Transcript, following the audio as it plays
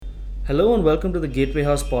Hello and welcome to the Gateway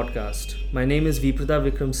House podcast. My name is Vipratha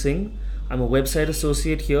Vikram Singh. I'm a website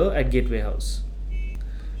associate here at Gateway House.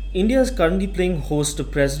 India is currently playing host to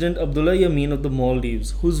President Abdullah Yameen of the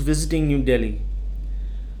Maldives, who's visiting New Delhi.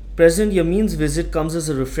 President Yameen's visit comes as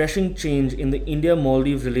a refreshing change in the India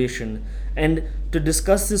Maldives relation, and to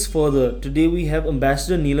discuss this further, today we have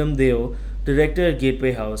Ambassador Neelam Deo, director at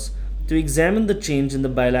Gateway House, to examine the change in the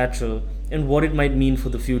bilateral and what it might mean for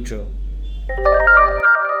the future.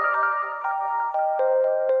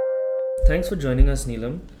 Thanks for joining us,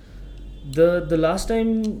 Neelam. The last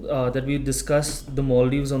time that we discussed the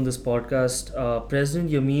Maldives on this podcast,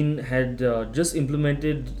 President Yameen had just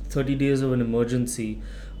implemented 30 days of an emergency,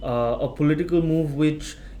 a political move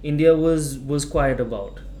which India was quiet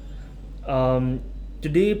about.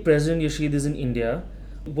 Today, President Yashid is in India.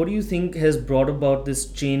 What do you think has brought about this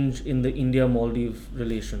change in the India-Maldives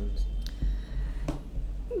relations?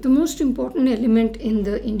 The most important element in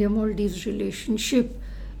the India-Maldives relationship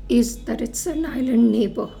is that it's an island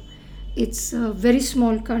neighbor. It's a very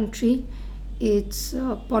small country. Its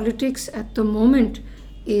politics at the moment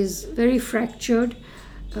is very fractured,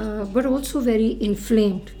 but also very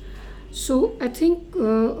inflamed. So I think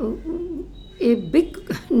a big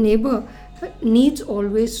neighbor needs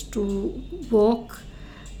always to walk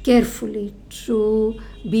carefully, to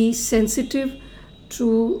be sensitive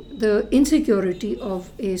to the insecurity of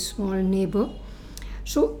a small neighbor.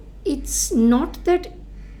 So it's not that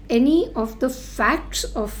any of the facts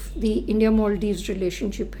of the India-Maldives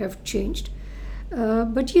relationship have changed.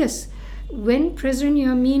 But yes, when President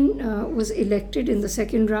Yameen was elected in the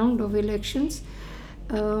second round of elections,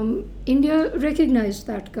 India recognized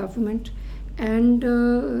that government,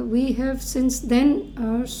 and we have since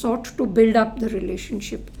then sought to build up the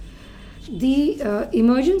relationship. The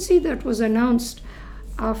emergency that was announced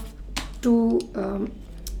to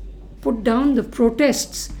put down the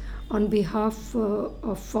protests on behalf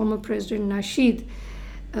of former President Nasheed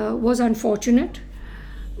was unfortunate,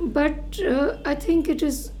 but I think it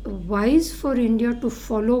is wise for India to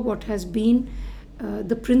follow what has been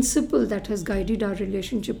the principle that has guided our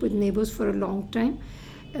relationship with neighbors for a long time,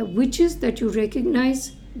 which is that you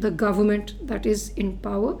recognize the government that is in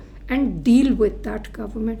power and deal with that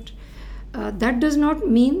government. That does not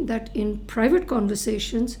mean that in private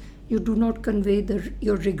conversations you do not convey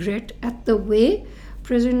your regret at the way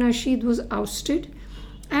President Nasheed was ousted,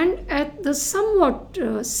 and at the somewhat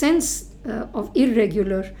sense of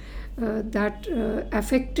irregular that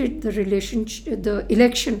affected the relationship, the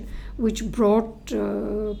election, which brought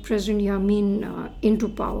President Yameen into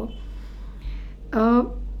power.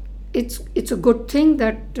 It's a good thing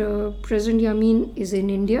that President Yameen is in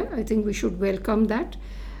India. I think we should welcome that.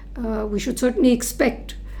 We should certainly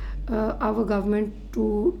expect our government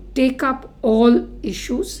to take up all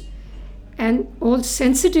issues and all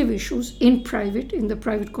sensitive issues in the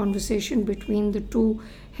private conversation between the two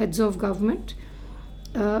heads of government.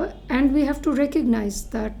 And we have to recognize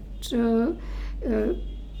that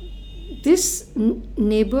this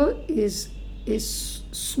neighbor is a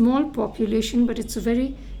small population, but it's a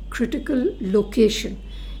very critical location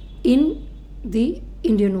in the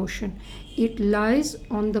Indian Ocean. It lies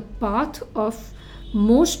on the path of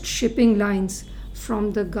most shipping lines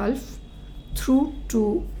from the Gulf through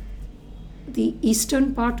to the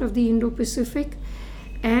eastern part of the Indo-Pacific,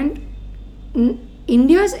 and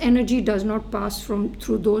India's energy does not pass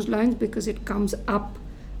through those lines because it comes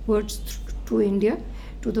upwards to India,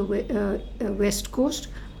 to the west coast,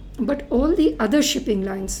 but all the other shipping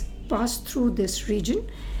lines pass through this region,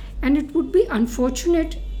 and it would be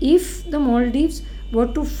unfortunate if the Maldives were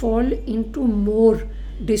to fall into more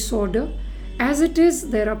disorder. As it is,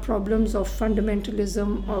 there are problems of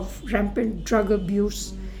fundamentalism, of rampant drug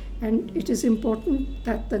abuse, and it is important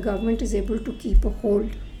that the government is able to keep a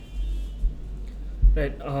hold.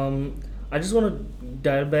 Right. I just want to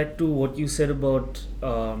dial back to what you said about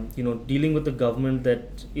dealing with the government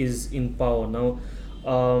that is in power now.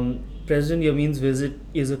 President Yameen's visit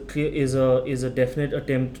is a definite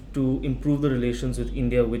attempt to improve the relations with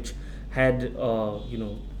India, which had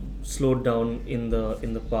slowed down in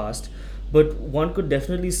the past. But one could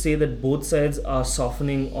definitely say that both sides are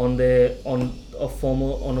softening on a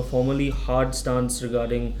formerly hard stance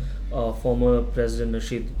regarding former President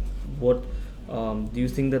Nasheed. What do you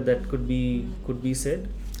think that could be said?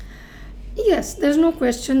 Yes, there's no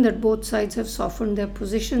question that both sides have softened their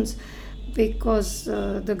positions, because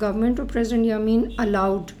the government of President Yameen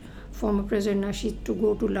allowed former President Nasheed to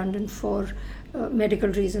go to London for medical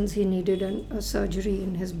reasons. He needed a surgery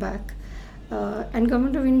in his back. And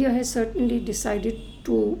government of India has certainly decided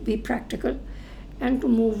to be practical and to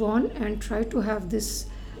move on and try to have this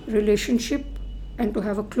relationship and to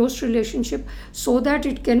have a close relationship so that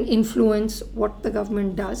it can influence what the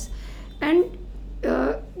government does. And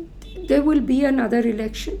uh, there will be another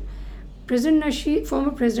election.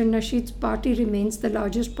 Former President Nasheed's party remains the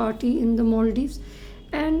largest party in the Maldives,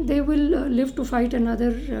 and they will live to fight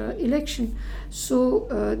another election. So,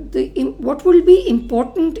 what will be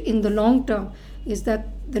important in the long term is that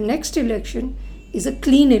the next election is a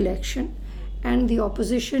clean election, and the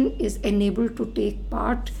opposition is enabled to take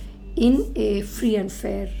part in a free and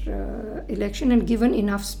fair election and given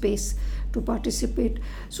enough space to participate.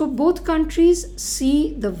 So, both countries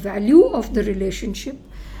see the value of the relationship.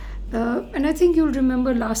 And I think you'll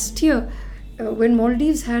remember last year when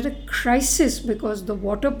Maldives had a crisis because the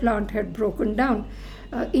water plant had broken down.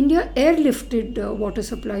 India airlifted water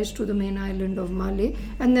supplies to the main island of Malé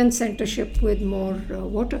and then sent a ship with more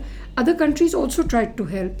water. Other countries also tried to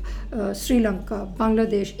help. Sri Lanka,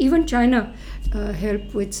 Bangladesh, even China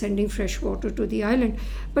helped with sending fresh water to the island.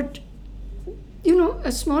 But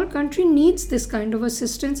a small country needs this kind of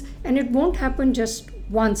assistance, and it won't happen just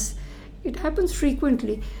once. It happens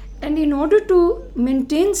frequently. And in order to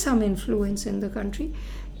maintain some influence in the country,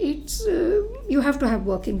 you have to have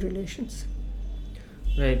working relations.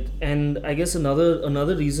 Right, and I guess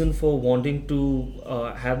another reason for wanting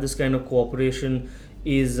to have this kind of cooperation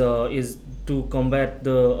is to combat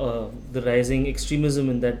the rising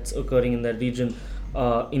extremism that's occurring in that region.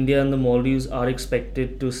 India and the Maldives are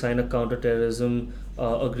expected to sign a counterterrorism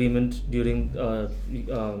agreement during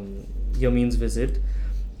Yameen's visit.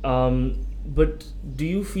 But do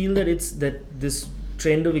you feel that this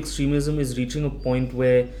trend of extremism is reaching a point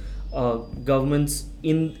where governments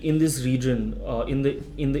in this region, in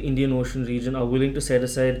the Indian Ocean region, are willing to set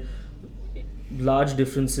aside large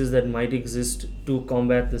differences that might exist to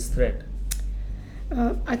combat this threat?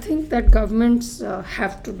 I think that governments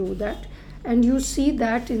have to do that. And you see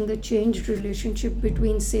that in the changed relationship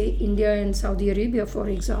between, say, India and Saudi Arabia, for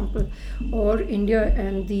example, or India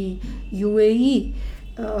and the UAE.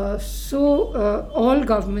 All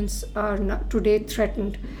governments are today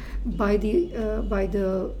threatened by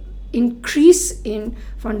the increase in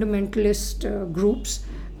fundamentalist groups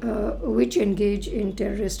which engage in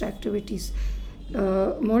terrorist activities.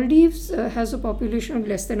 Maldives has a population of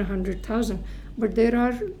less than 100,000, but there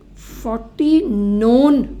are 40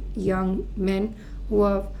 known young men who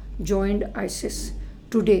have joined ISIS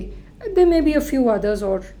today. There may be a few others,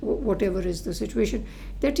 or whatever is the situation.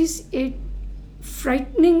 That is a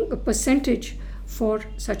frightening percentage for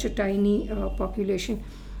such a tiny population.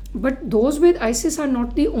 But those with ISIS are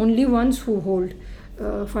not the only ones who hold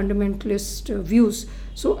fundamentalist views.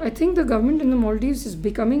 So I think the government in the Maldives is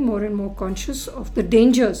becoming more and more conscious of the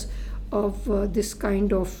dangers of this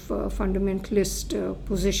kind of fundamentalist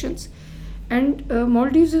positions. And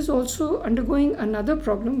Maldives is also undergoing another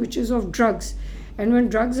problem, which is of drugs. And when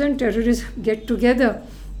drugs and terrorism get together,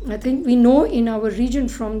 I think we know in our region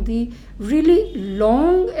from the really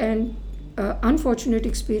long and unfortunate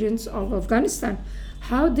experience of Afghanistan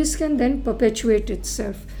how this can then perpetuate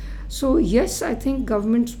itself. So yes, I think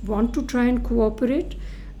governments want to try and cooperate.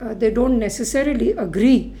 They don't necessarily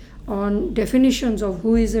agree on definitions of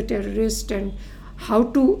who is a terrorist and how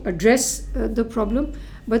to address the problem,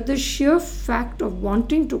 but the sheer fact of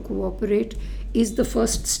wanting to cooperate is the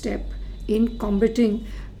first step in combating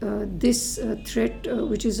this threat,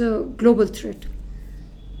 which is a global threat.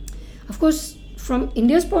 Of course, from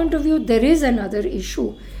India's point of view, there is another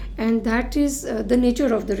issue, and that is the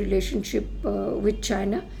nature of the relationship with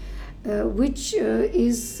China, which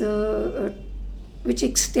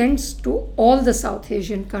extends to all the South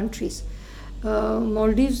Asian countries.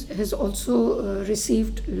 Maldives has also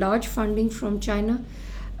received large funding from China.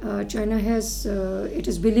 It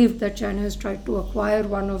is believed that China has tried to acquire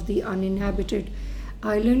one of the uninhabited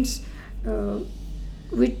islands,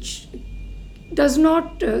 which does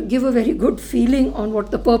not give a very good feeling on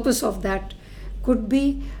what the purpose of that could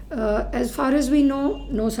be. As far as we know,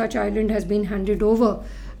 no such island has been handed over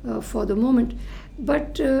for the moment.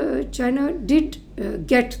 But China did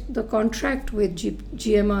get the contract with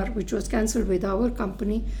GMR, which was cancelled with our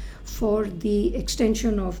company, for the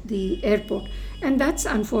extension of the airport. And that's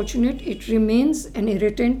unfortunate. It remains an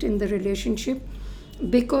irritant in the relationship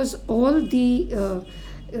because all the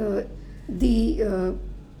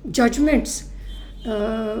judgments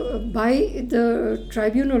by the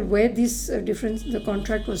tribunal where the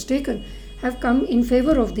contract was taken have come in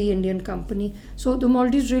favor of the Indian company. So the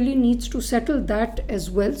Maldives really needs to settle that as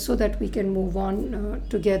well so that we can move on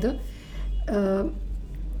together.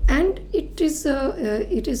 And it is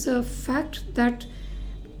a fact that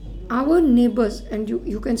our neighbors, and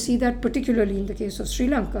you can see that particularly in the case of Sri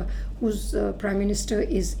Lanka, whose prime minister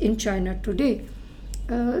is in China today,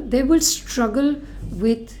 they will struggle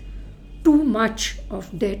with too much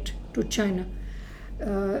of debt to China.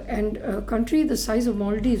 And a country the size of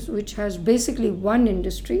Maldives, which has basically one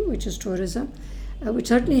industry, which is tourism, which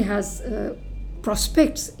certainly has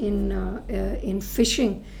prospects in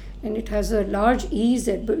fishing, and it has a large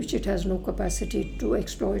EEZ, but which it has no capacity to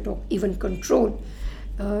exploit or even control,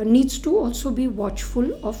 needs to also be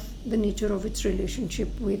watchful of the nature of its relationship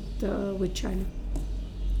with China.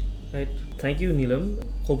 Right. Thank you, Neelam.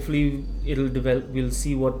 Hopefully, it'll develop. We'll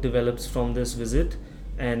see what develops from this visit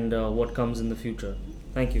and what comes in the future.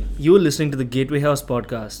 Thank you. You are listening to the Gateway House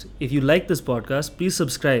podcast. If you like this podcast, please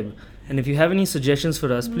subscribe. And if you have any suggestions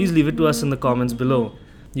for us, please leave it to us in the comments below.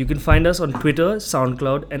 You can find us on Twitter,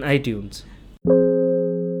 SoundCloud, and iTunes.